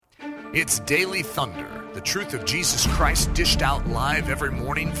It's Daily Thunder, the truth of Jesus Christ dished out live every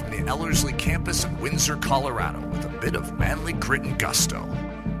morning from the Ellerslie campus in Windsor, Colorado, with a bit of manly grit and gusto.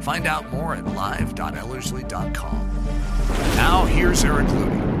 Find out more at live.ellerslie.com. Now here's Eric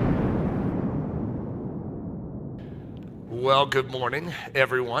Ludy. Well, good morning,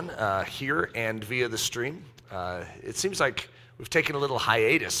 everyone, here and via the stream. It seems like we've taken a little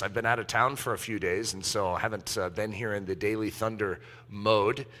hiatus. I've been out of town for a few days, and so I haven't been here in the Daily Thunder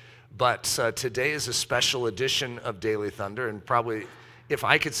mode. But today is a special edition of Daily Thunder, and probably, if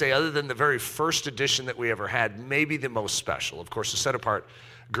I could say, other than the very first edition that we ever had, maybe the most special. Of course, the set-apart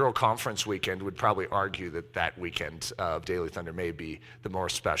Girl Conference weekend would probably argue that that weekend of Daily Thunder may be the more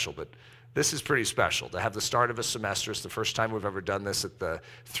special, but this is pretty special to have the start of a semester. It's the first time we've ever done this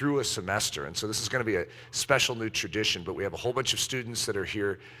through a semester, and so this is going to be a special new tradition, but we have a whole bunch of students that are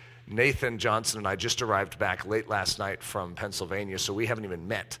here. Nathan Johnson and I just arrived back late last night from Pennsylvania, so we haven't even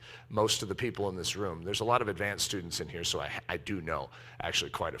met most of the people in this room. There's a lot of advanced students in here, so I do know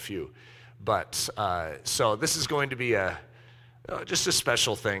actually quite a few. But so this is going to be just a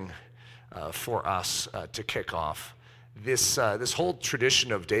special thing for us to kick off. This whole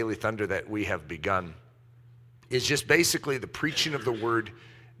tradition of Daily Thunder that we have begun is just basically the preaching of the word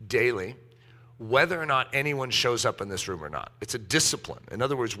daily, whether or not anyone shows up in this room or not. It's a discipline. In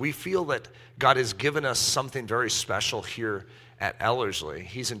other words, we feel that God has given us something very special here at Ellerslie.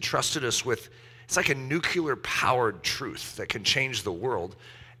 He's entrusted us with, it's like a nuclear-powered truth that can change the world.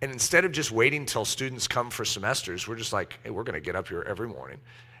 And instead of just waiting till students come for semesters, we're just like, hey, we're going to get up here every morning,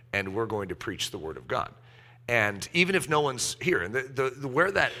 and we're going to preach the Word of God. And even if no one's here, and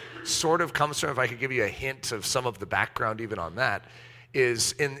where that sort of comes from, if I could give you a hint of some of the background even on that,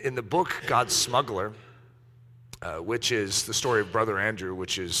 is in the book God's Smuggler, which is the story of Brother Andrew,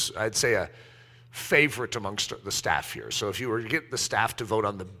 which is, I'd say, a favorite amongst the staff here. So if you were to get the staff to vote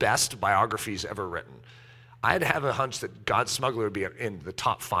on the best biographies ever written, I'd have a hunch that God's Smuggler would be in the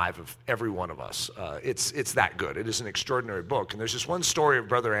top 5 of every one of us. It's that good. It is an extraordinary book. And there's this one story of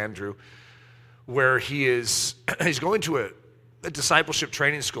Brother Andrew where he's going to a discipleship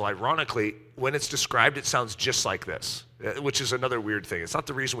training school. Ironically, when it's described, it sounds just like this, which is another weird thing. It's not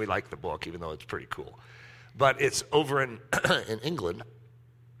the reason we like the book, even though it's pretty cool. But it's over in England.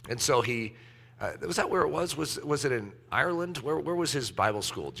 And so he, was that where it was? Was it in Ireland? Where was his Bible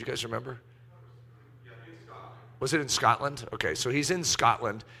school? Do you guys remember? Yeah, in Scotland. Was it in Scotland? Okay, so he's in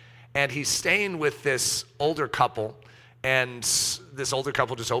Scotland, and he's staying with this older couple, and this older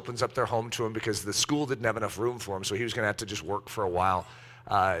couple just opens up their home to him because the school didn't have enough room for him, so he was going to have to just work for a while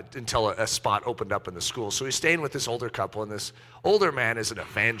until a spot opened up in the school. So he's staying with this older couple, and this older man is an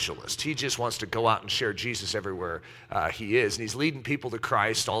evangelist. He just wants to go out and share Jesus everywhere he is, and he's leading people to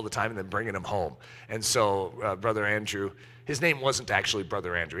Christ all the time and then bringing them home. And so Brother Andrew, his name wasn't actually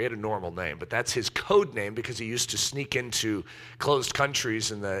Brother Andrew. He had a normal name, but that's his code name because he used to sneak into closed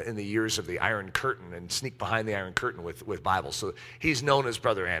countries in the years of the Iron Curtain and sneak behind the Iron Curtain with Bibles. So he's known as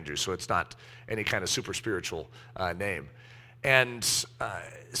Brother Andrew, so it's not any kind of super spiritual name. And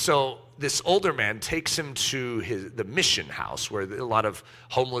so this older man takes him to the mission house where a lot of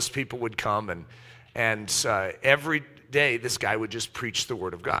homeless people would come, and every day this guy would just preach the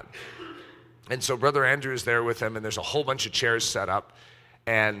Word of God. And so Brother Andrew is there with him, and there's a whole bunch of chairs set up,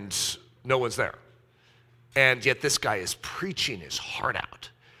 and no one's there. And yet this guy is preaching his heart out.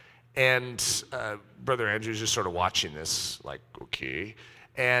 And Brother Andrew's just sort of watching this, like, okay.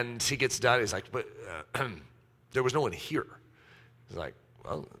 And he gets done, he's like, but there was no one here. He's like,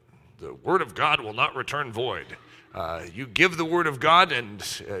 well, the Word of God will not return void. You give the Word of God, and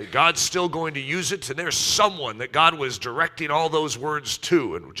God's still going to use it, and there's someone that God was directing all those words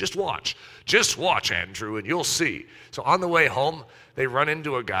to, and just watch, Andrew, and you'll see. So on the way home, they run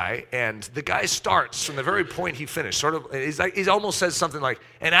into a guy, and the guy starts from the very point he finished, sort of, he almost says something like,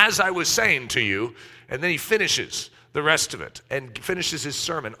 and as I was saying to you, and then he finishes the rest of it and finishes his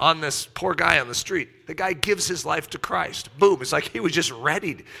sermon on this poor guy on the street. The guy gives his life to Christ. Boom, it's like he was just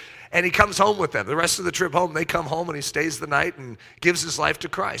ready. And he comes home with them. The rest of the trip home, they come home and he stays the night and gives his life to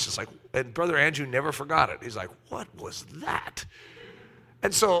Christ. It's like, and Brother Andrew never forgot it. He's like, what was that?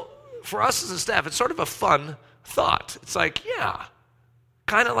 And so for us as a staff, it's sort of a fun thought. It's like, yeah,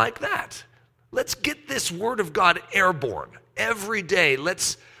 kind of like that. Let's get this Word of God airborne every day.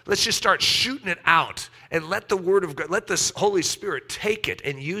 Let's just start shooting it out and let the Word of God, let the Holy Spirit take it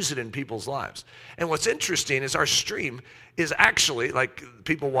and use it in people's lives. And what's interesting is our stream is actually, like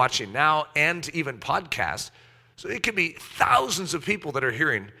people watching now and even podcasts, so it could be thousands of people that are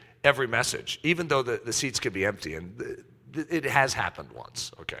hearing every message, even though the seats could be empty. And It has happened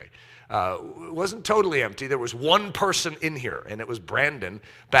once, okay? It wasn't totally empty. There was one person in here, and it was Brandon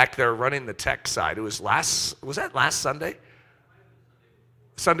back there running the tech side. Was that last Sunday?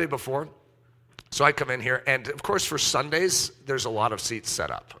 Sunday before? So I come in here, and of course for Sundays, there's a lot of seats set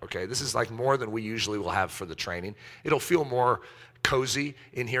up, okay? This is like more than we usually will have for the training. It'll feel more cozy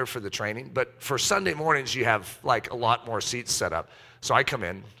in here for the training, but for Sunday mornings, you have like a lot more seats set up. So I come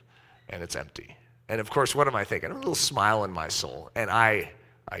in, and it's empty. And of course, what am I thinking? A little smile in my soul, and I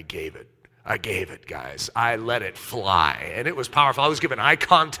gave it. I gave it, guys. I let it fly, and it was powerful. I was giving eye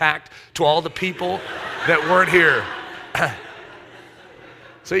contact to all the people that weren't here.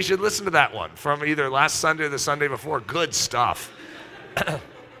 So you should listen to that one from either last Sunday or the Sunday before. Good stuff.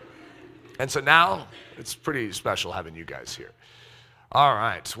 And so now it's pretty special having you guys here. All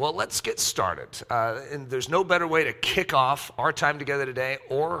right, well, let's get started. And there's no better way to kick off our time together today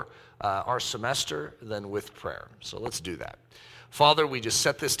or our semester than with prayer. So let's do that. Father, we just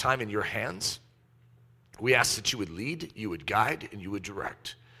set this time in your hands. We ask that you would lead, you would guide, and you would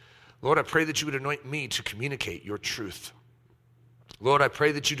direct. Lord, I pray that you would anoint me to communicate your truth. Lord, I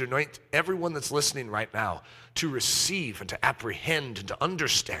pray that you'd anoint everyone that's listening right now to receive and to apprehend and to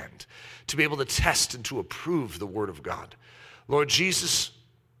understand, to be able to test and to approve the word of God. Lord Jesus,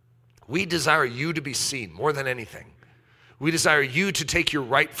 we desire you to be seen more than anything. We desire you to take your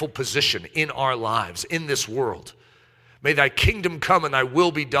rightful position in our lives, in this world. May thy kingdom come and thy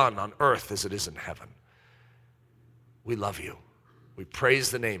will be done on earth as it is in heaven. We love you. We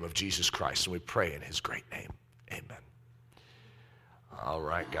praise the name of Jesus Christ, and we pray in his great name. Amen. All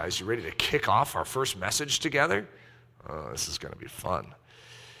right, guys, you ready to kick off our first message together? Oh, this is going to be fun.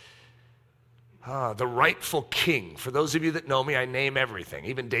 The rightful king. For those of you that know me, I name everything.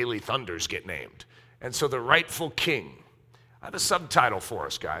 Even Daily Thunders get named. And so the rightful king. I have a subtitle for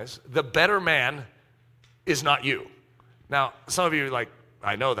us, guys. The better man is not you. Now, some of you are like,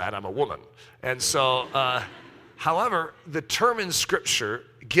 I know that, I'm a woman. And so, however, the term in Scripture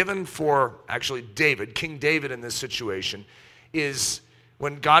given for actually David, King David in this situation, is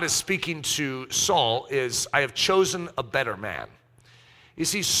when God is speaking to Saul, is, I have chosen a better man. You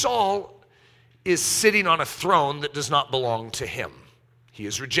see, Saul is sitting on a throne that does not belong to him. He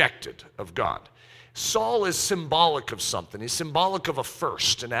is rejected of God. Saul is symbolic of something. He's symbolic of a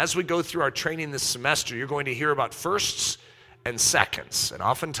first. And as we go through our training this semester, you're going to hear about firsts and seconds. And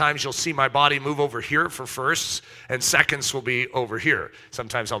oftentimes you'll see my body move over here for firsts, and seconds will be over here.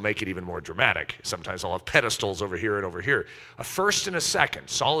 Sometimes I'll make it even more dramatic. Sometimes I'll have pedestals over here and over here. A first and a second.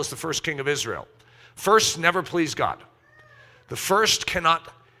 Saul is the first king of Israel. First never pleased God. The first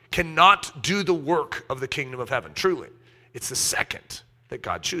cannot do the work of the kingdom of heaven, truly. It's the second that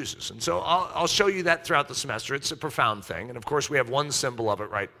God chooses. And so I'll show you that throughout the semester. It's a profound thing. And of course, we have one symbol of it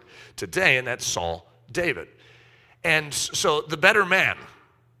right today, and that's Saul, David. And so the better man,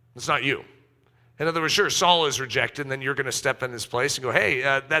 it's not you. In other words, sure, Saul is rejected, and then you're going to step in his place and go, hey,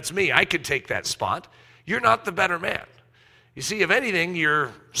 that's me. I could take that spot. You're not the better man. You see, if anything,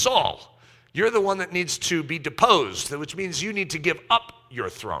 you're Saul. You're the one that needs to be deposed, which means you need to give up your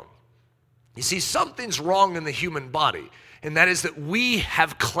throne. You see, something's wrong in the human body, and that is that we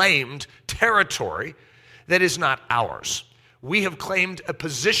have claimed territory that is not ours. We have claimed a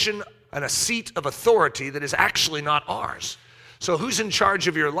position and a seat of authority that is actually not ours. So who's in charge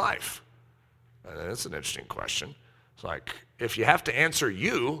of your life? That's an interesting question. It's like, if you have to answer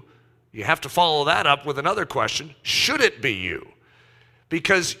you have to follow that up with another question. Should it be you?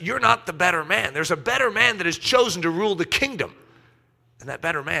 Because you're not the better man. There's a better man that has chosen to rule the kingdom. And that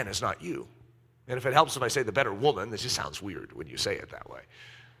better man is not you. And if it helps if I say the better woman, this just sounds weird when you say it that way,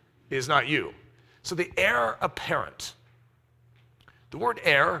 is not you. So the heir apparent. The word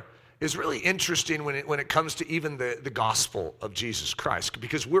heir is really interesting when it comes to even the gospel of Jesus Christ,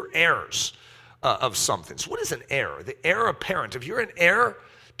 because we're heirs of something. So what is an heir? The heir apparent. If you're an heir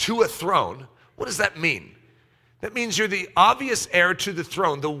to a throne, what does that mean? That means you're the obvious heir to the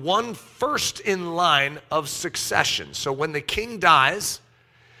throne, the one first in line of succession. So when the king dies,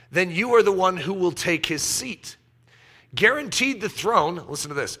 then you are the one who will take his seat. Guaranteed the throne, listen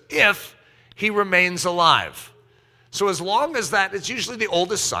to this, if he remains alive. So as long as that, it's usually the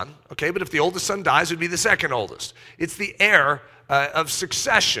oldest son, okay? But if the oldest son dies, it would be the second oldest. It's the heir of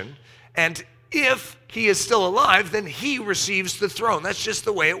succession. And if he is still alive, then he receives the throne. That's just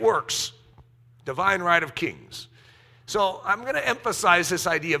the way it works. Divine right of kings. So I'm going to emphasize this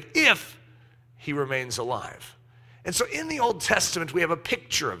idea of if he remains alive. And so in the Old Testament, we have a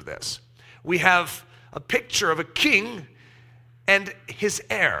picture of this. We have a picture of a king and his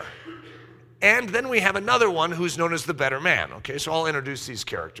heir. And then we have another one who's known as the better man. Okay, so I'll introduce these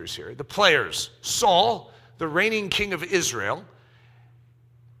characters here. The players, Saul, the reigning king of Israel.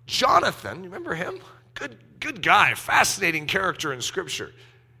 Jonathan, you remember him? Good guy, fascinating character in Scripture.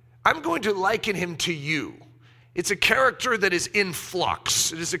 I'm going to liken him to you. It's a character that is in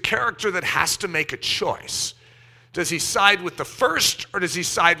flux. It is a character that has to make a choice. Does he side with the first or does he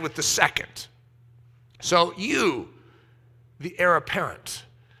side with the second? So you, the heir apparent.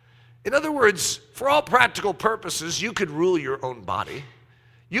 In other words, for all practical purposes, you could rule your own body.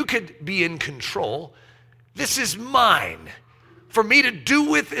 You could be in control. This is mine, for me to do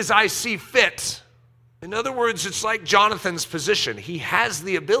with as I see fit. In other words, it's like Jonathan's position. He has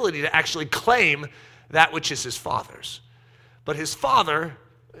the ability to actually claim that which is his father's. But his father,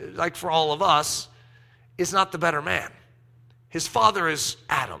 like for all of us, is not the better man. His father is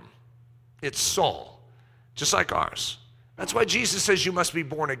Adam. It's Saul, just like ours. That's why Jesus says you must be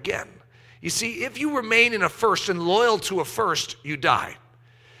born again. You see, if you remain in a first and loyal to a first, you die.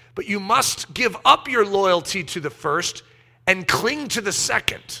 But you must give up your loyalty to the first and cling to the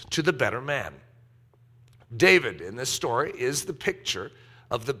second, to the better man. David, in this story, is the picture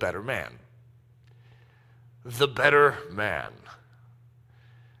of the better man. The better man.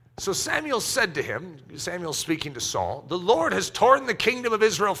 So Samuel said to him, Samuel speaking to Saul, "The Lord has torn the kingdom of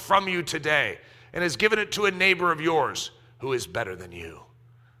Israel from you today and has given it to a neighbor of yours who is better than you."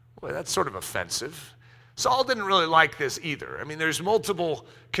 Well, that's sort of offensive. Saul didn't really like this either. I mean, there's multiple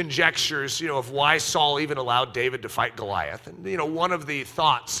conjectures, of why Saul even allowed David to fight Goliath. And, one of the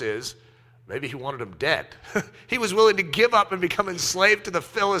thoughts is maybe he wanted him dead. He was willing to give up and become enslaved to the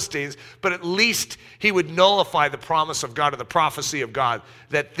Philistines, but at least he would nullify the promise of God or the prophecy of God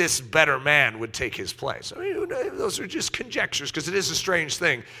that this better man would take his place. I mean, those are just conjectures because it is a strange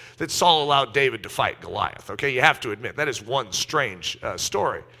thing that Saul allowed David to fight Goliath. Okay, you have to admit, that is one strange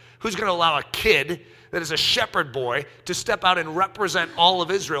story. Who's going to allow a kid that is a shepherd boy to step out and represent all of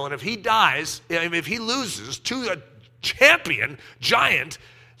Israel? And if he dies, if he loses to a champion giant,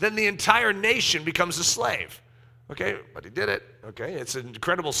 then the entire nation becomes a slave. Okay, but he did it. Okay, it's an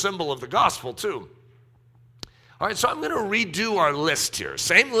incredible symbol of the gospel too. All right, so I'm going to redo our list here.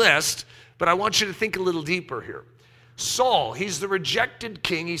 Same list, but I want you to think a little deeper here. Saul, he's the rejected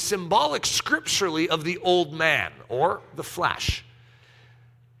king. He's symbolic scripturally of the old man or the flesh.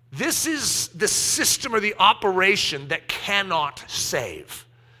 This is the system or the operation that cannot save.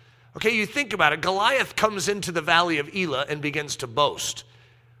 Okay, you think about it. Goliath comes into the valley of Elah and begins to boast.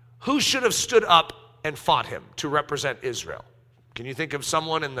 Who should have stood up and fought him to represent Israel? Can you think of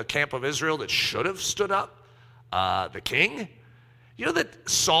someone in the camp of Israel that should have stood up? The king? You know that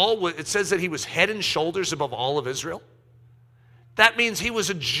Saul, it says that he was head and shoulders above all of Israel? That means he was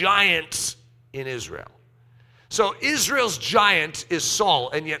a giant in Israel. So Israel's giant is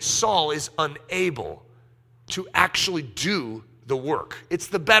Saul, and yet Saul is unable to actually do the work. It's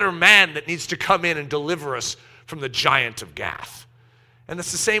the better man that needs to come in and deliver us from the giant of Gath. And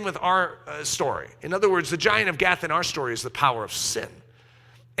it's the same with our story. In other words, the giant of Gath in our story is the power of sin.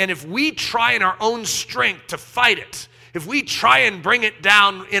 And if we try in our own strength to fight it, if we try and bring it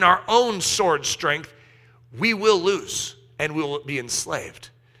down in our own sword strength, we will lose and we will be enslaved.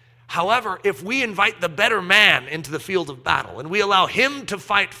 However, if we invite the better man into the field of battle and we allow him to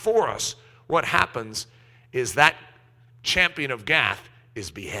fight for us, what happens is that champion of Gath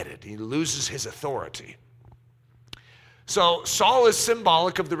is beheaded. He loses his authority. So Saul is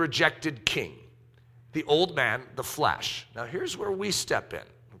symbolic of the rejected king, the old man, the flesh. Now here's where we step in,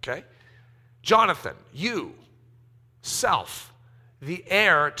 okay? Jonathan, you, self, the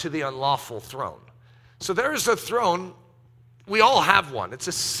heir to the unlawful throne. So there is a throne. We all have one. It's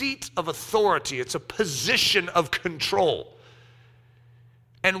a seat of authority. It's a position of control.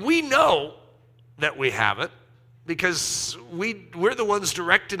 And we know that we have it because we're the ones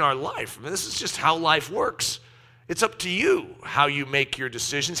directing our life. I mean, this is just how life works. It's up to you how you make your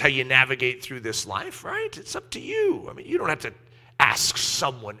decisions, how you navigate through this life, right? It's up to you. I mean, you don't have to ask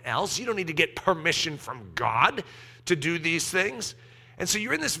someone else. You don't need to get permission from God to do these things. And so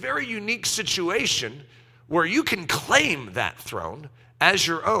you're in this very unique situation where you can claim that throne as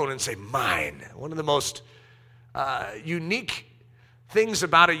your own and say, mine. One of the most unique things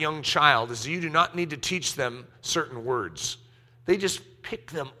about a young child is you do not need to teach them certain words. They just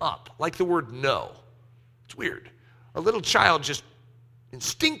pick them up, like the word no. It's weird. A little child just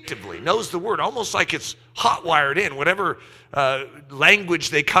instinctively knows the word, almost like it's hot-wired in. Whatever language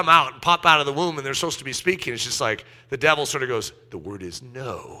they come out and pop out of the womb and they're supposed to be speaking, it's just like the devil sort of goes, the word is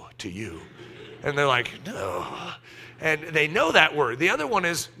no to you. And they're like, no. And they know that word. The other one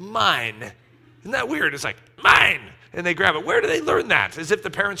is mine. Isn't that weird? It's like, mine. And they grab it. Where do they learn that? As if the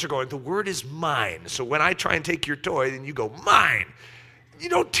parents are going, the word is mine. So when I try and take your toy, then you go, mine. You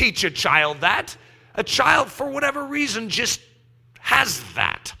don't teach a child that. A child, for whatever reason, just has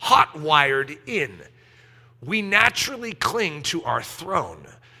that hot-wired in. We naturally cling to our throne,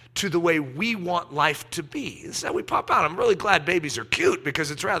 to the way we want life to be. This is how we pop out. I'm really glad babies are cute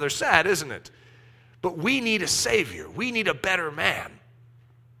because it's rather sad, isn't it? But we need a Savior. We need a better man.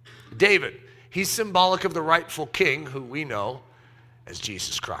 David, he's symbolic of the rightful king who we know as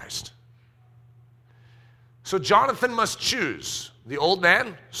Jesus Christ. So Jonathan must choose the old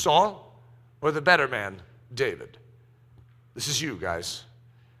man, Saul, or the better man, David. This is you, guys.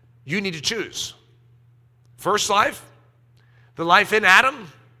 You need to choose. First life, the life in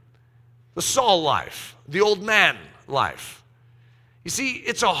Adam, the Saul life, the old man life. You see,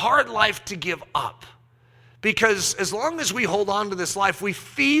 it's a hard life to give up because as long as we hold on to this life, we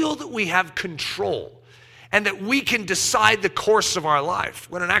feel that we have control and that we can decide the course of our life.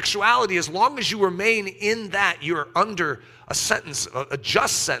 When in actuality, as long as you remain in that, you're under a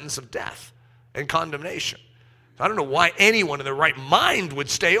just sentence of death and condemnation. I don't know why anyone in their right mind would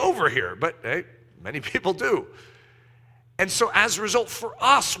stay over here, but hey, many people do. And so as a result, for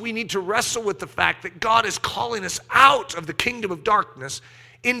us, we need to wrestle with the fact that God is calling us out of the kingdom of darkness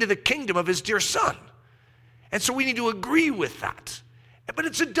into the kingdom of his dear Son. And so we need to agree with that. But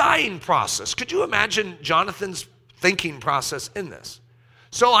it's a dying process. Could you imagine Jonathan's thinking process in this?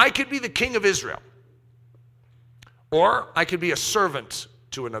 So I could be the king of Israel, or I could be a servant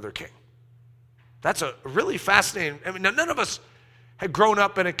to another king. That's a really fascinating. I mean, none of us had grown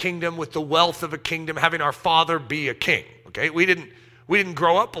up in a kingdom with the wealth of a kingdom, having our father be a king. Okay, we didn't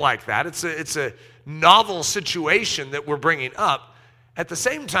grow up like that. It's a novel situation that we're bringing up. At the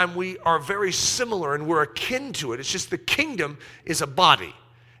same time, we are very similar and we're akin to it. It's just the kingdom is a body.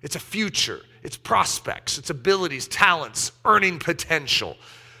 It's a future. It's prospects. It's abilities, talents, earning potential,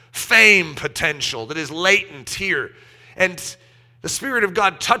 fame potential that is latent here. And the Spirit of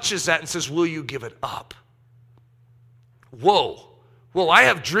God touches that and says, will you give it up? Whoa, I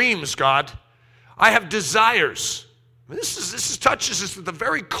have dreams, God. I have desires. This touches us at the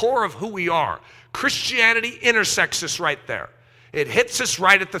very core of who we are. Christianity intersects us right there. It hits us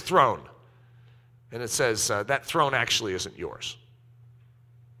right at the throne. And it says, that throne actually isn't yours.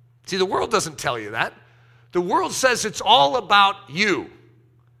 See, the world doesn't tell you that. The world says it's all about you.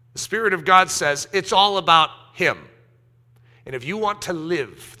 The Spirit of God says it's all about him. And if you want to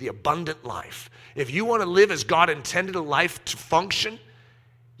live the abundant life, if you want to live as God intended a life to function,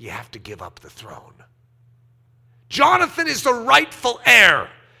 you have to give up the throne. Jonathan is the rightful heir.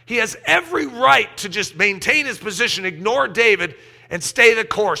 He has every right to just maintain his position, ignore David, and stay the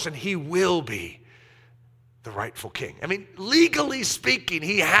course, and he will be the rightful king. I mean, legally speaking,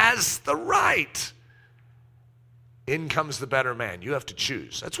 he has the right. In comes the better man. You have to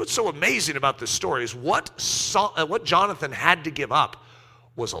choose. That's what's so amazing about this story is what Jonathan had to give up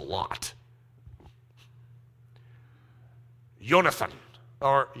was a lot. Jonathan,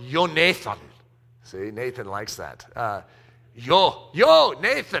 or Jonathan. See, Nathan likes that.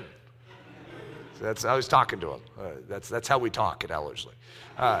 Nathan. So I was talking to him. That's how we talk at Ellerslie.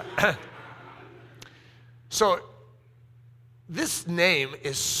 So this name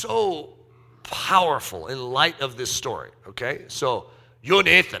is so powerful in light of this story. Okay, so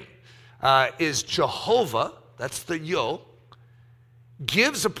Jonathan is Jehovah. That's the Yo.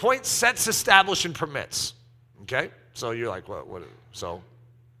 Gives, appoints, sets, establishes, and permits. Okay, so you're like, what? So.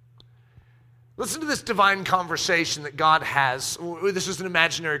 Listen to this divine conversation that God has. This is an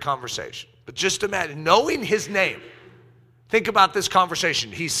imaginary conversation. But just imagine, knowing his name. Think about this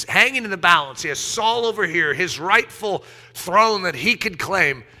conversation. He's hanging in the balance. He has Saul over here, his rightful throne that he could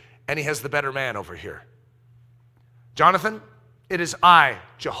claim, and he has the better man over here. Jonathan, it is I,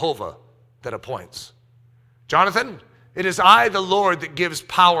 Jehovah, that appoints. Jonathan, it is I, the Lord, that gives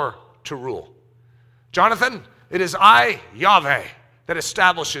power to rule. Jonathan, it is I, Yahweh, that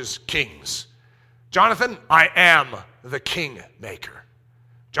establishes kings. Jonathan, I am the king maker.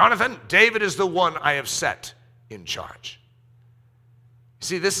 Jonathan, David is the one I have set in charge.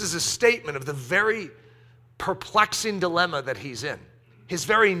 See, this is a statement of the very perplexing dilemma that he's in. His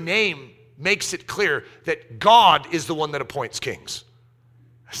very name makes it clear that God is the one that appoints kings.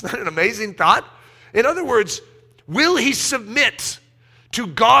 Isn't that an amazing thought? In other words, will he submit to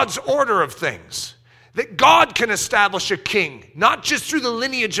God's order of things? That God can establish a king, not just through the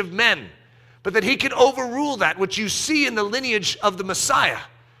lineage of men, but that he can overrule that, which you see in the lineage of the Messiah,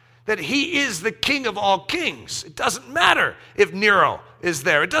 that he is the king of all kings. It doesn't matter if Nero is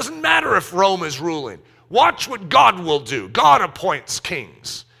there. It doesn't matter if Rome is ruling. Watch what God will do. God appoints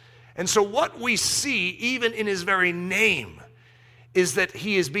kings. And so what we see, even in his very name, is that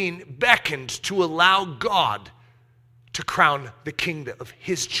he is being beckoned to allow God to crown the kingdom of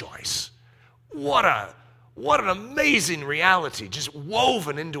his choice. What an amazing reality, just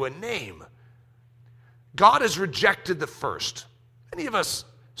woven into a name. God has rejected the first. Many of us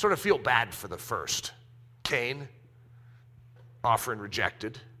sort of feel bad for the first. Cain, offering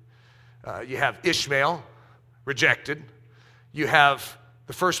rejected. You have Ishmael, rejected. You have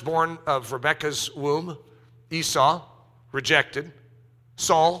the firstborn of Rebekah's womb, Esau, rejected.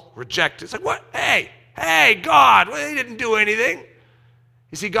 Saul, rejected. It's like, what? Hey, God, well, he didn't do anything.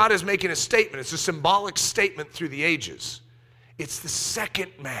 You see, God is making a statement. It's a symbolic statement through the ages. It's the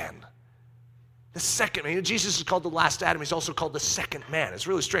second man. The second man. Jesus is called the last Adam. He's also called the second man. It's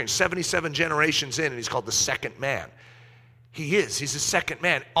really strange. 77 generations in, and he's called the second man. He is. He's the second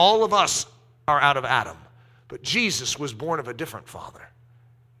man. All of us are out of Adam. But Jesus was born of a different father.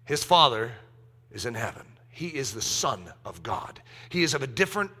 His father is in heaven. He is the Son of God. He is of a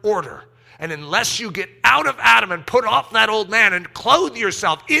different order. And unless you get out of Adam and put off that old man and clothe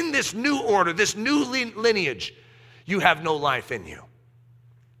yourself in this new order, this new lineage, you have no life in you.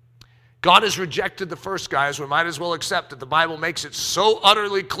 God has rejected the first guys. We might as well accept it. The Bible makes it so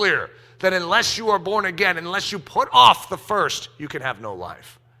utterly clear that unless you are born again, unless you put off the first, you can have no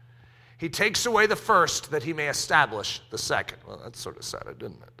life. He takes away the first that he may establish the second. Well, that sort of said it,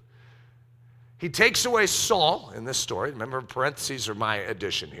 didn't it? He takes away Saul in this story. Remember, parentheses are my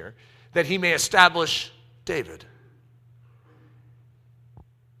addition here. That he may establish David.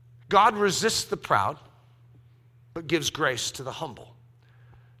 God resists the proud, but gives grace to the humble.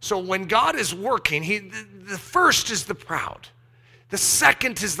 So when God is working, the first is the proud. The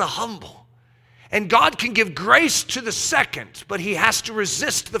second is the humble. And God can give grace to the second, but he has to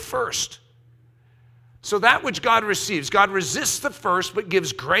resist the first. So that which God receives, God resists the first, but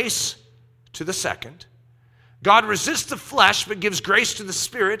gives grace to the second. God resists the flesh, but gives grace to the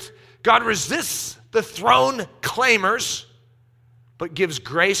spirit. God resists the throne claimers, but gives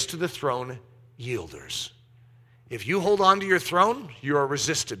grace to the throne yielders. If you hold on to your throne, you are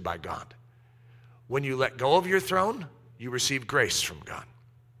resisted by God. When you let go of your throne, you receive grace from God.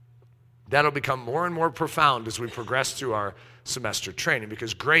 That'll become more and more profound as we progress through our semester training,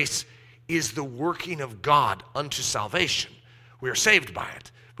 because grace is the working of God unto salvation. We are saved by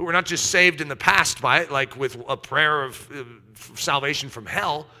it. But we're not just saved in the past by it, like with a prayer of salvation from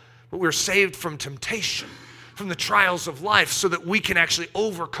hell, but we're saved from temptation, from the trials of life, so that we can actually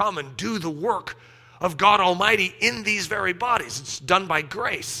overcome and do the work of God Almighty in these very bodies. It's done by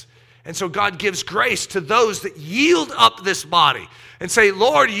grace. And so God gives grace to those that yield up this body and say,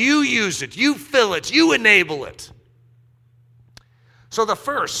 Lord, you use it, you fill it, you enable it. So the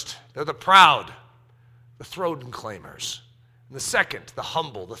first, they're the proud, the throne claimers. And the second, the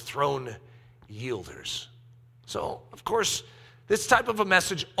humble, the throne yielders. So, of course, this type of a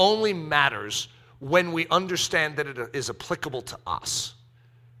message only matters when we understand that it is applicable to us.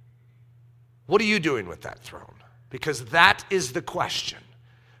 What are you doing with that throne? Because that is the question.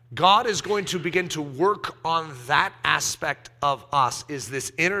 God is going to begin to work on that aspect of us, is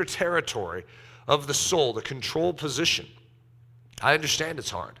this inner territory of the soul, the control position. I understand it's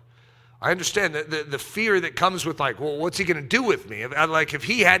hard. I understand the fear that comes with, like, well, what's he going to do with me? If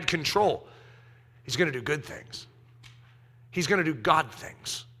he had control, he's going to do good things. He's going to do God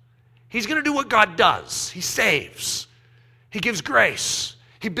things. He's going to do what God does. He saves. He gives grace.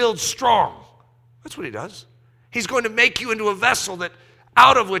 He builds strong. That's what he does. He's going to make you into a vessel that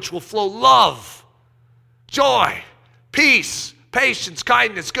out of which will flow love, joy, peace, patience,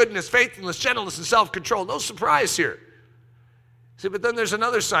 kindness, goodness, faithfulness, gentleness, and self-control. No surprise here. See, but then there's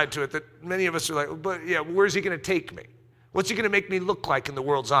another side to it that many of us are like, but yeah, where's he going to take me? What's he going to make me look like in the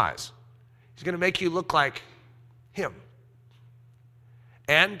world's eyes? He's going to make you look like him.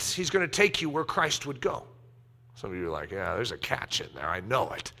 And he's going to take you where Christ would go. Some of you are like, yeah, there's a catch in there. I know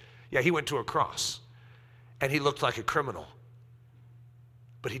it. Yeah, he went to a cross, and he looked like a criminal.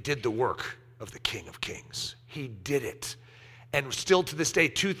 But he did the work of the King of Kings. He did it. And still to this day,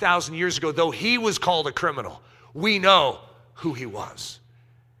 2,000 years ago, though he was called a criminal, we know who he was.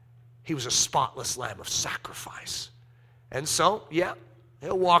 He was a spotless lamb of sacrifice. And so, yeah,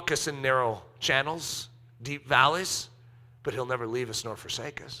 he'll walk us in narrow channels, deep valleys, but he'll never leave us nor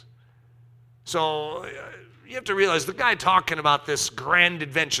forsake us. So you have to realize the guy talking about this grand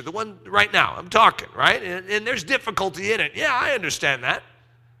adventure, the one right now, I'm talking, right? And there's difficulty in it. Yeah, I understand that.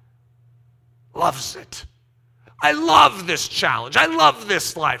 Loves it. I love this challenge. I love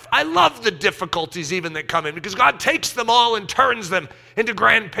this life. I love the difficulties even that come in, because God takes them all and turns them into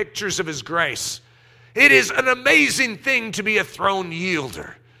grand pictures of his grace. It is an amazing thing to be a throne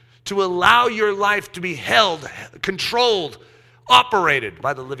yielder, to allow your life to be held, controlled, operated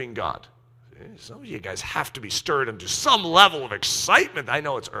by the living God. Some of you guys have to be stirred into some level of excitement. I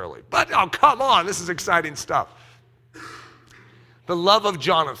know it's early, but oh, come on, this is exciting stuff. The love of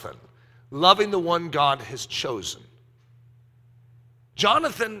Jonathan, loving the one God has chosen.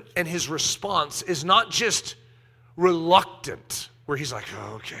 Jonathan and his response is not just reluctant, where he's like,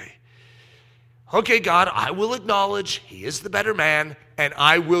 oh, okay, God, I will acknowledge he is the better man, and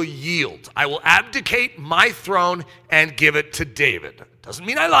I will yield. I will abdicate my throne and give it to David. Doesn't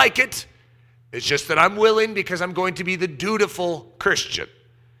mean I like it. It's just that I'm willing because I'm going to be the dutiful Christian.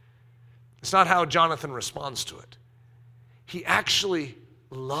 It's not how Jonathan responds to it. He actually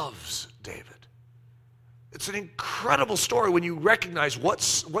loves David. It's an incredible story when you recognize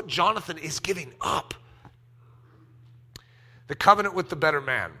what Jonathan is giving up. The covenant with the better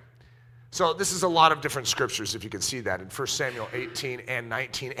man. So this is a lot of different scriptures, if you can see that, in 1 Samuel 18 and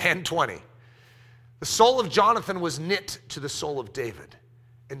 19 and 20. The soul of Jonathan was knit to the soul of David,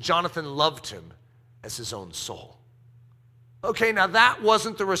 and Jonathan loved him as his own soul. Okay, now that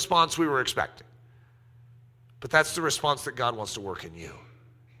wasn't the response we were expecting. But that's the response that God wants to work in you.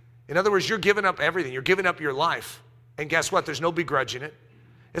 In other words, you're giving up everything. You're giving up your life. And guess what? There's no begrudging it.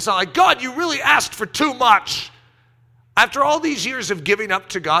 It's not like, God, you really asked for too much. After all these years of giving up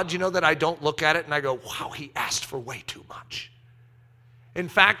to God, you know that I don't look at it and I go, wow, he asked for way too much. In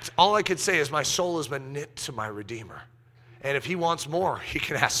fact, all I could say is my soul has been knit to my Redeemer. And if he wants more, he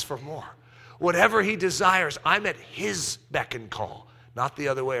can ask for more. Whatever he desires, I'm at his beck and call, not the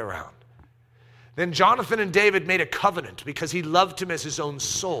other way around. Then Jonathan and David made a covenant because he loved him as his own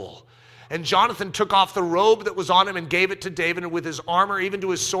soul. And Jonathan took off the robe that was on him and gave it to David, and with his armor, even to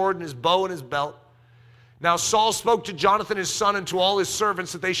his sword and his bow and his belt. Now Saul spoke to Jonathan his son and to all his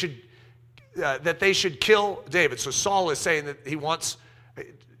servants that they should kill David. So Saul is saying that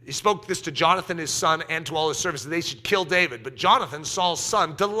he spoke this to Jonathan his son and to all his servants that they should kill David. But Jonathan, Saul's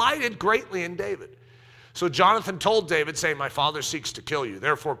son, delighted greatly in David. So Jonathan told David, saying, my father seeks to kill you.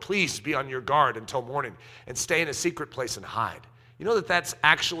 Therefore, please be on your guard until morning and stay in a secret place and hide. You know that that's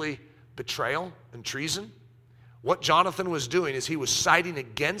actually betrayal and treason? What Jonathan was doing is he was siding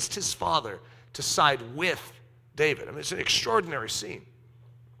against his father to side with David. I mean, it's an extraordinary scene.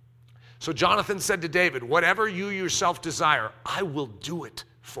 So Jonathan said to David, whatever you yourself desire, I will do it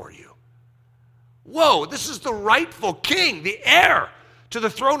for you. Whoa, this is the rightful king, the heir to the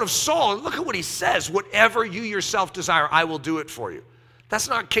throne of Saul. And look at what he says. Whatever you yourself desire, I will do it for you. That's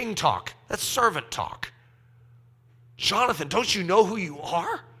not king talk. That's servant talk. Jonathan, don't you know who you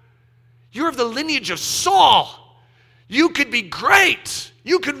are? You're of the lineage of Saul. You could be great.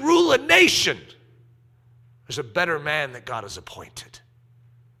 You could rule a nation. There's a better man that God has appointed.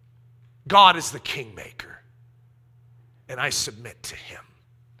 God is the kingmaker. And I submit to him.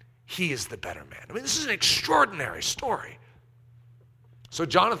 He is the better man. I mean, this is an extraordinary story. So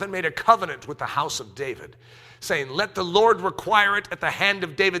Jonathan made a covenant with the house of David, saying, let the Lord require it at the hand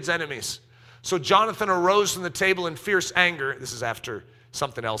of David's enemies. So Jonathan arose from the table in fierce anger. This is after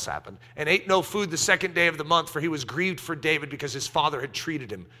something else happened. And ate no food the second day of the month, for he was grieved for David because his father had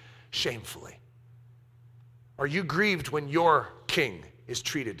treated him shamefully. Are you grieved when your king is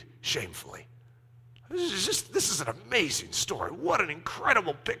treated shamefully? This is an amazing story. What an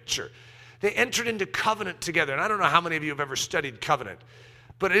incredible picture. They entered into covenant together. And I don't know how many of you have ever studied covenant,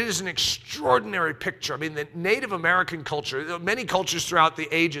 but it is an extraordinary picture. I mean, the Native American culture, many cultures throughout the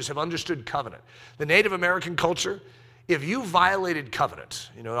ages have understood covenant. The Native American culture, if you violated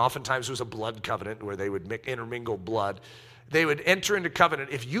covenant, oftentimes it was a blood covenant where they would intermingle blood. They would enter into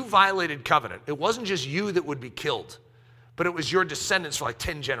covenant. If you violated covenant, it wasn't just you that would be killed, but it was your descendants for like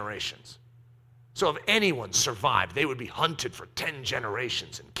 10 generations. So if anyone survived, they would be hunted for 10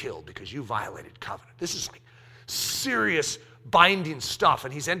 generations and killed because you violated covenant. This is like serious binding stuff,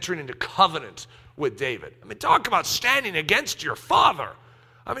 and he's entering into covenant with David. I mean, talk about standing against your father.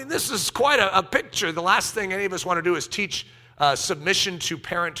 I mean, this is quite a picture. The last thing any of us want to do is teach submission to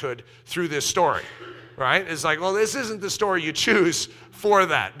parenthood through this story, right? It's like, well, this isn't the story you choose for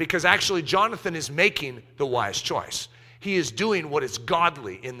that, because actually Jonathan is making the wise choice. He is doing what is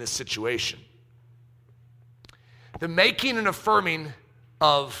godly in this situation. The making and affirming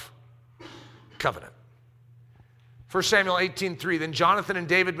of covenant. 1 Samuel 18:3, then Jonathan and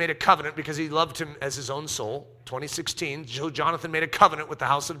David made a covenant because he loved him as his own soul. 2016, so Jonathan made a covenant with the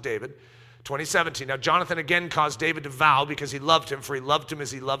house of David. 2017, now Jonathan again caused David to vow because he loved him, for he loved him as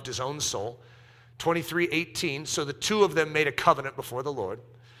he loved his own soul. 23:18, so the two of them made a covenant before the Lord.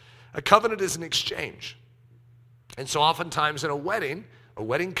 A covenant is an exchange. And so oftentimes in a wedding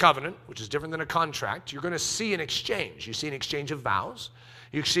covenant, which is different than a contract, you're going to see an exchange. You see an exchange of vows.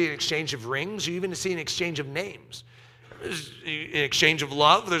 You see an exchange of rings. You even see an exchange of names. there's an exchange of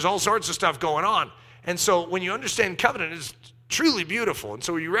love, there's all sorts of stuff going on. And so when you understand covenant, it's truly beautiful. And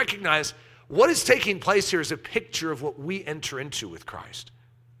so you recognize what is taking place here is a picture of what we enter into with Christ.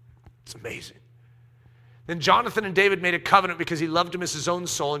 It's amazing. Then Jonathan and David made a covenant because he loved him as his own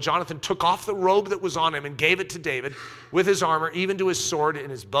soul. And Jonathan took off the robe that was on him and gave it to David with his armor, even to his sword and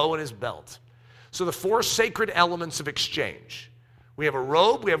his bow and his belt. So the four sacred elements of exchange. We have a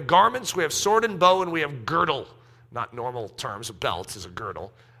robe, we have garments, we have sword and bow, and we have girdle. Not normal terms, a belt is a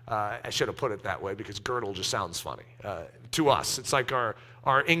girdle. I should have put it that way because girdle just sounds funny to us. It's like our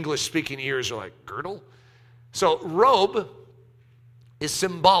English-speaking ears are like, girdle? So robe is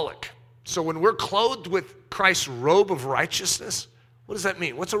symbolic. So when we're clothed with Christ's robe of righteousness, what does that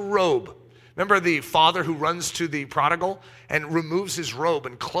mean? What's a robe? Remember the father who runs to the prodigal and removes his robe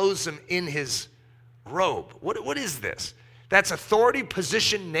and clothes him in his robe? What is this? That's authority,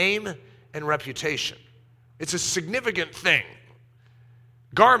 position, name, and reputation. It's a significant thing.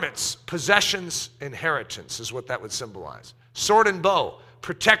 Garments, possessions, inheritance is what that would symbolize. Sword and bow,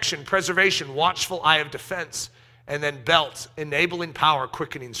 protection, preservation, watchful eye of defense, and then belt, enabling power,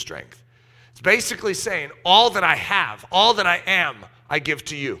 quickening strength. It's basically saying, all that I have, all that I am, I give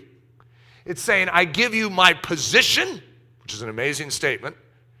to you. It's saying, I give you my position, which is an amazing statement.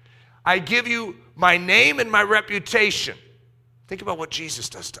 I give you my name and my reputation. Think about what Jesus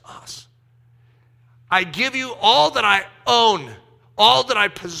does to us. I give you all that I own, all that I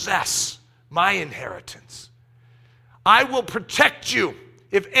possess, my inheritance. I will protect you.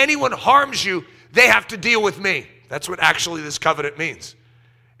 If anyone harms you, they have to deal with me. That's what actually this covenant means.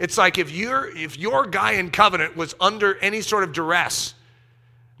 It's like if your guy in covenant was under any sort of duress,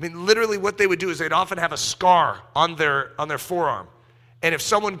 I mean, literally what they would do is they'd often have a scar on their forearm. And if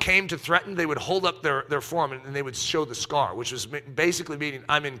someone came to threaten, they would hold up their forearm and they would show the scar, which was basically meaning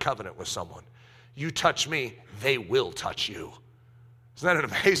I'm in covenant with someone. You touch me, they will touch you. Isn't that an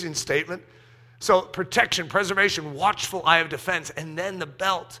amazing statement? So protection, preservation, watchful eye of defense, and then the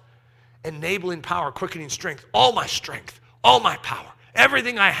belt, enabling power, quickening strength, all my power,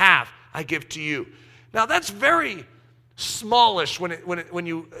 everything I have, I give to you. Now that's very smallish when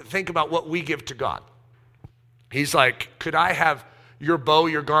you think about what we give to God. He's like, could I have your bow,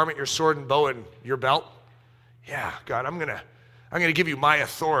 your garment, your sword and bow, and your belt? Yeah, God, I'm gonna give you my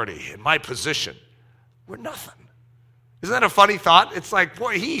authority and my position. We're nothing. Isn't that a funny thought? It's like,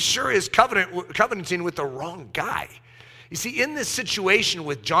 boy, he sure is covenanting with the wrong guy. You see, in this situation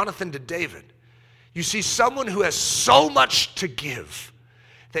with Jonathan to David, you see someone who has so much to give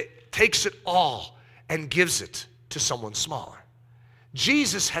that takes it all and gives it to someone smaller.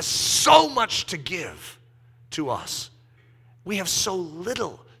 Jesus has so much to give to us. We have so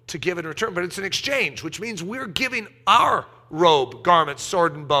little to give in return, but it's an exchange, which means we're giving our robe, garment,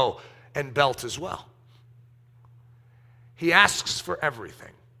 sword and bow, and belt as well. He asks for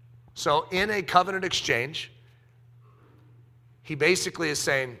everything. So in a covenant exchange, he basically is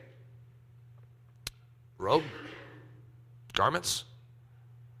saying, robe, garments,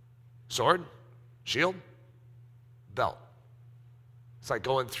 sword, shield, belt. It's like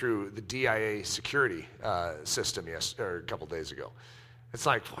going through the DIA security system a couple days ago. It's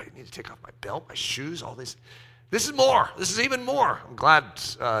like, boy, I need to take off my belt, my shoes, all this. This is more. This is even more. I'm glad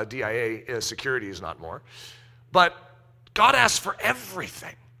DIA security is not more. But God asks for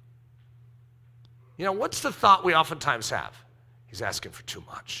everything. You know, what's the thought we oftentimes have? He's asking for too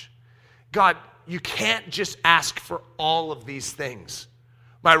much. God, you can't just ask for all of these things.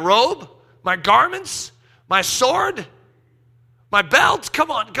 My robe, my garments, my sword, my belt.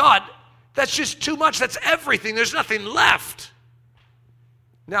 Come on, God, that's just too much. That's everything. There's nothing left.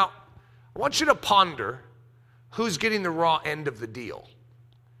 Now, I want you to ponder who's getting the raw end of the deal.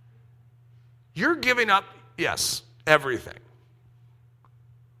 You're giving up, yes, everything.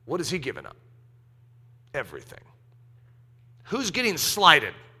 What is he giving up? Everything. Who's getting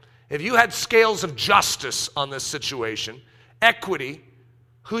slighted? If you had scales of justice on this situation, equity,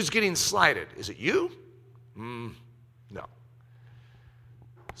 who's getting slighted? Is it you? No.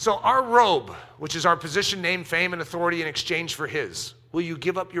 So our robe, which is our position, name, fame, and authority in exchange for his, will you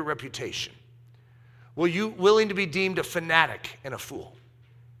give up your reputation? Will you willing to be deemed a fanatic and a fool?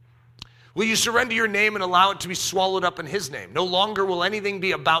 Will you surrender your name and allow it to be swallowed up in his name? No longer will anything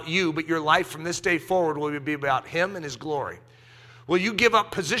be about you, but your life from this day forward will be about him and his glory. Will you give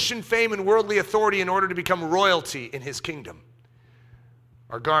up position, fame, and worldly authority in order to become royalty in his kingdom?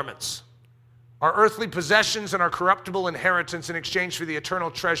 Our garments, our earthly possessions, and our corruptible inheritance in exchange for the eternal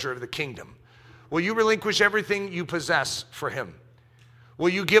treasure of the kingdom. Will you relinquish everything you possess for him? Will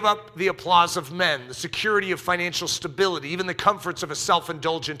you give up the applause of men, the security of financial stability, even the comforts of a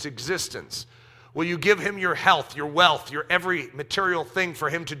self-indulgent existence? Will you give him your health, your wealth, your every material thing for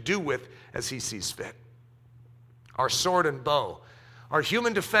him to do with as he sees fit? Our sword and bow, our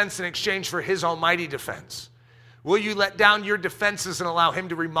human defense in exchange for his almighty defense. Will you let down your defenses and allow him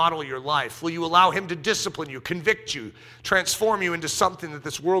to remodel your life? Will you allow him to discipline you, convict you, transform you into something that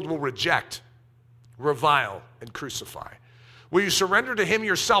this world will reject, revile, and crucify? Will you surrender to him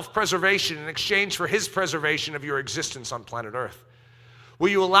your self-preservation in exchange for his preservation of your existence on planet Earth? Will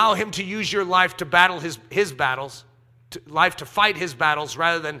you allow him to use your life to battle his battles, to fight his battles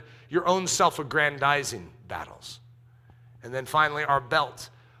rather than your own self-aggrandizing battles? And then finally, our belt,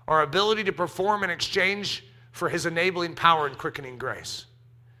 our ability to perform in exchange for his enabling power and quickening grace.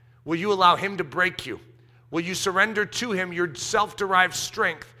 Will you allow him to break you? Will you surrender to him your self-derived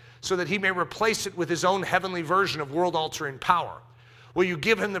strength so that he may replace it with his own heavenly version of world-altering power? Will you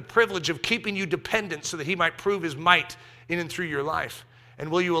give him the privilege of keeping you dependent so that he might prove his might in and through your life? And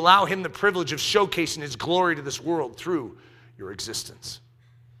will you allow him the privilege of showcasing his glory to this world through your existence?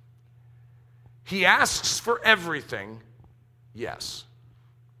 He asks for everything, yes.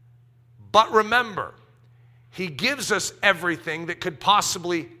 But remember, he gives us everything that could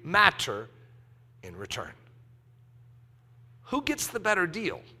possibly matter in return. Who gets the better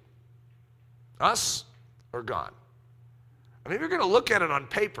deal? Us or God? I mean, if you're going to look at it on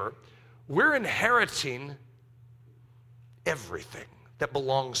paper, we're inheriting everything that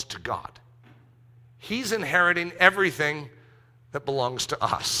belongs to God. He's inheriting everything that belongs to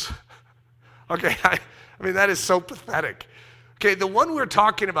us. Okay, I mean, that is so pathetic. Okay, the one we're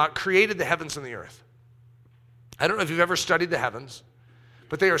talking about created the heavens and the earth. I don't know if you've ever studied the heavens,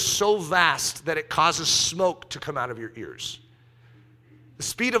 but they are so vast that it causes smoke to come out of your ears. The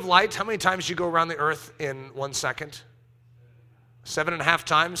speed of light, how many times do you go around the earth in 1 second? 7.5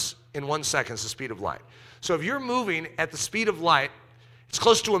 times in 1 second is the speed of light. So if you're moving at the speed of light, it's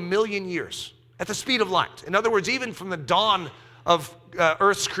close to 1 million years at the speed of light. In other words, even from the dawn of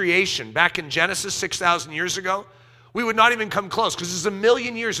Earth's creation, back in Genesis 6,000 years ago, we would not even come close because it's 1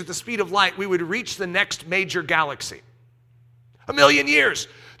 million years at the speed of light, we would reach the next major galaxy. 1 million years.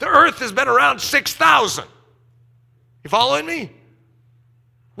 The Earth has been around 6,000. You following me?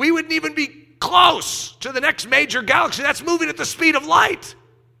 We wouldn't even be close to the next major galaxy. That's moving at the speed of light.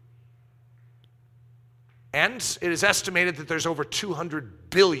 And it is estimated that there's over 200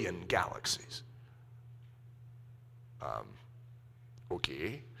 billion galaxies.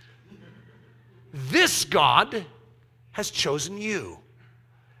 Okay. This God has chosen you.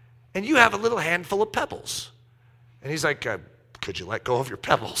 And you have a little handful of pebbles. And he's like, could you let go of your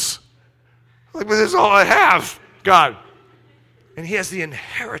pebbles? I'm like, well, this is all I have, God. And he has the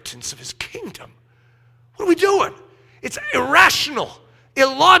inheritance of his kingdom. What are we doing? It's irrational,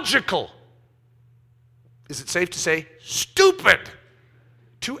 illogical. Is it safe to say stupid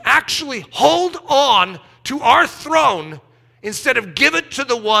to actually hold on to our throne instead of give it to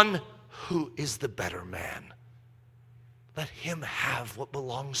the one who is the better man? Let him have what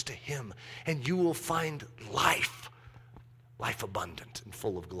belongs to him, and you will find life abundant and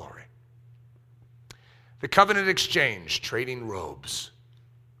full of glory. The covenant exchange, trading robes.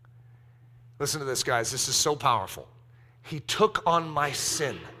 Listen to this, guys. This is so powerful. He took on my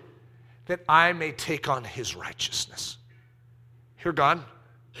sin that I may take on his righteousness. Here, God,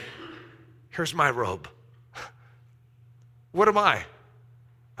 here's my robe. What am I?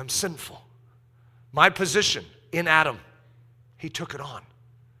 I'm sinful. My position in Adam, he took it on.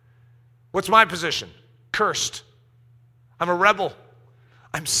 What's my position? Cursed. I'm a rebel.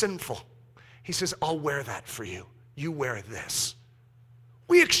 I'm sinful. He says, I'll wear that for you. You wear this.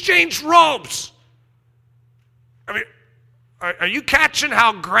 We exchange robes. I mean, are you catching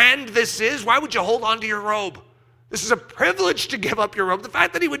how grand this is? Why would you hold on to your robe? This is a privilege to give up your robe. The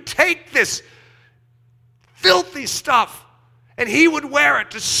fact that he would take this filthy stuff and he would wear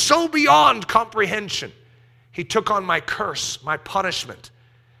it is so beyond comprehension. He took on my curse, my punishment,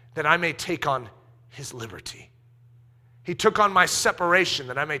 that I may take on his liberty. He took on my separation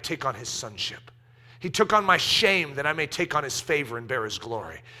that I may take on his sonship. He took on my shame that I may take on his favor and bear his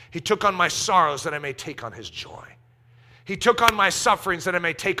glory. He took on my sorrows that I may take on his joy. He took on my sufferings that I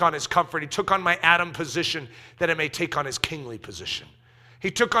may take on his comfort. He took on my Adam position that I may take on his kingly position. He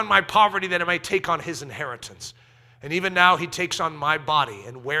took on my poverty that I may take on his inheritance. And even now he takes on my body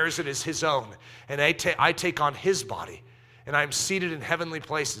and wears it as his own. And I take on his body. And I am seated in heavenly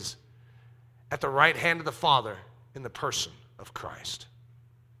places at the right hand of the Father in the person of Christ.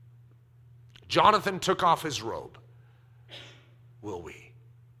 Jonathan took off his robe. Will we?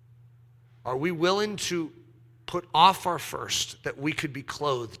 Are we willing to put off our first that we could be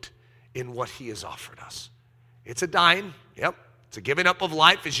clothed in what he has offered us? It's a dying, yep. It's a giving up of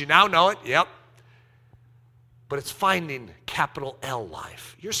life as you now know it, yep. but it's finding capital L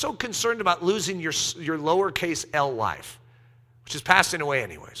life. You're so concerned about losing your lowercase l life, which is passing away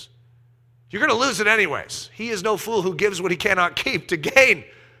anyways. You're going to lose it anyways. He is no fool who gives what he cannot keep to gain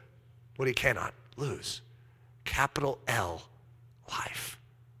what he cannot lose. Capital L life.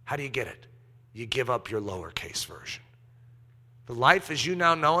 How do you get it? You give up your lowercase version. The life as you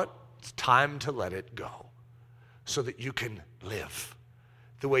now know it, it's time to let it go so that you can live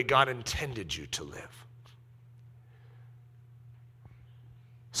the way God intended you to live.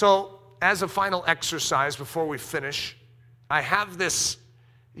 So, as a final exercise before we finish, I have this.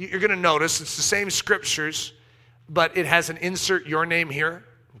 You're going to notice it's the same scriptures, but it has an insert your name here.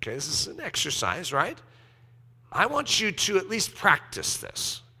 Okay, this is an exercise, right? I want you to at least practice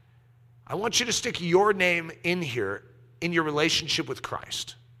this. I want you to stick your name in here in your relationship with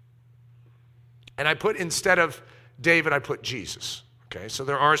Christ. And I put, instead of David, I put Jesus. Okay, so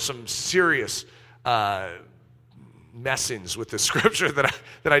there are some serious messings with the scripture that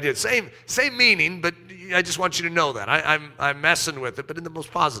I did. Same meaning, but I just want you to know that. I'm messing with it, but in the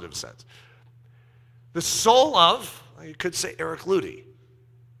most positive sense. The soul of, you could say Eric Ludy,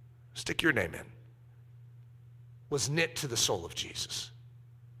 stick your name in, was knit to the soul of Jesus.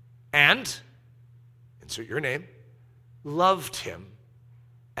 And, insert your name, loved him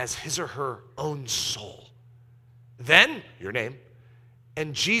as his or her own soul. Then, your name,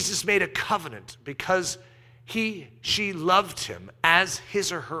 and Jesus made a covenant because she loved him as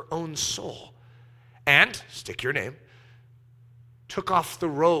his or her own soul. And, stick your name, took off the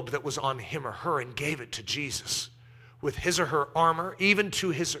robe that was on him or her and gave it to Jesus with his or her armor, even to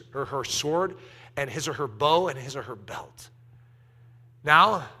his or her sword and his or her bow and his or her belt.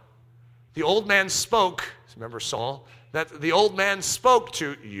 Now, the old man spoke, remember Saul, that the old man spoke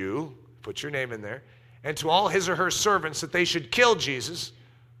to you, put your name in there, and to all his or her servants that they should kill Jesus,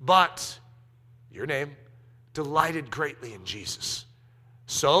 but, your name, delighted greatly in Jesus.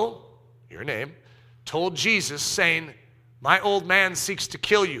 So, your name, told Jesus, saying, my old man seeks to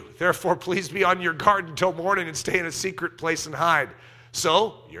kill you. Therefore, please be on your guard until morning and stay in a secret place and hide.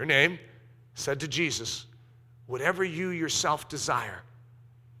 So, your name, said to Jesus, whatever you yourself desire,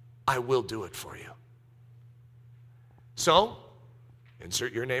 I will do it for you. So,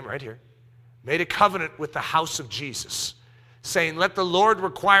 insert your name right here, made a covenant with the house of Jesus, saying, let the Lord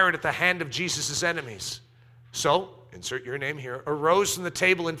require it at the hand of Jesus' enemies. So, insert your name here, arose from the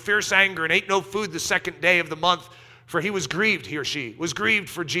table in fierce anger and ate no food the second day of the month, for he was grieved, he or she, was grieved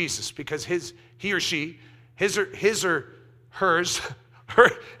for Jesus, because his or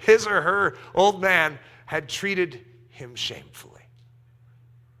her old man had treated him shamefully.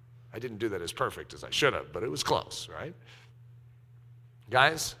 I didn't do that as perfect as I should have, but it was close, right?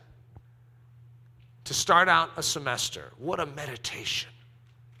 Guys, to start out a semester, what a meditation.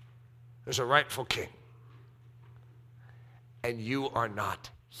 There's a rightful king. And you are not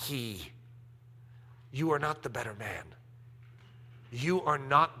he. You are not the better man. You are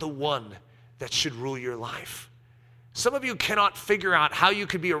not the one that should rule your life. Some of you cannot figure out how you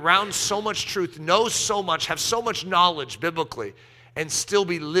could be around so much truth, know so much, have so much knowledge biblically, and still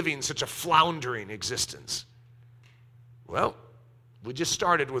be living such a floundering existence. Well, we just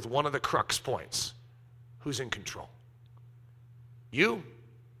started with one of the crux points. Who's in control? You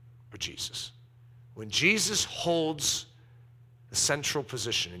or Jesus? When Jesus holds the central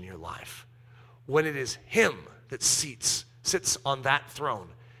position in your life, when it is him that sits on that throne,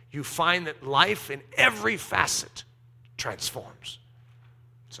 you find that life in every facet transforms.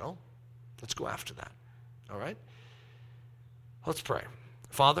 So, let's go after that. All right? Let's pray.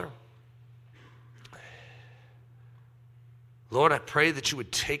 Father, Lord, I pray that you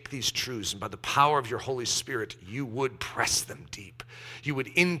would take these truths and by the power of your Holy Spirit, you would press them deep. You would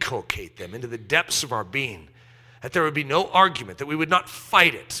inculcate them into the depths of our being, that there would be no argument, that we would not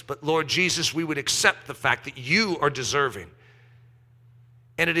fight it, but Lord Jesus, we would accept the fact that you are deserving.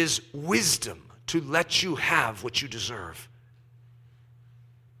 And it is wisdom to let you have what you deserve.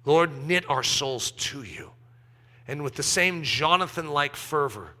 Lord, knit our souls to you. And with the same Jonathan-like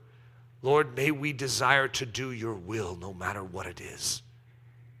fervor, Lord, may we desire to do your will no matter what it is.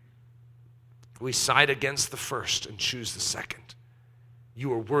 We side against the first and choose the second.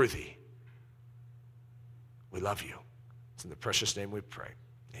 You are worthy. We love you. It's in the precious name we pray.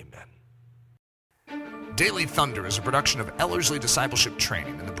 Amen. Daily Thunder is a production of Ellerslie Discipleship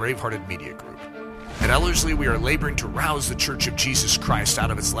Training and the Bravehearted Media Group. At Ellerslie, we are laboring to rouse the Church of Jesus Christ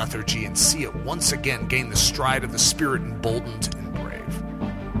out of its lethargy and see it once again gain the stride of the Spirit emboldened and brave.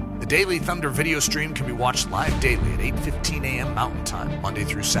 The Daily Thunder video stream can be watched live daily at 8:15 a.m. Mountain Time, Monday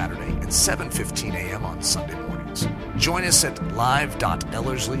through Saturday, and 7:15 a.m. on Sunday mornings. Join us at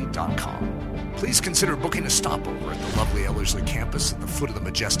live.ellerslie.com. please consider booking a stopover at the lovely Ellerslie campus at the foot of the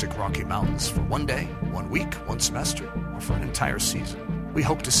majestic Rocky Mountains for 1 day, 1 week, 1 semester, or for an entire season. We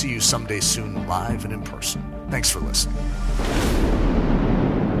hope to see you someday soon live and in person. Thanks for listening.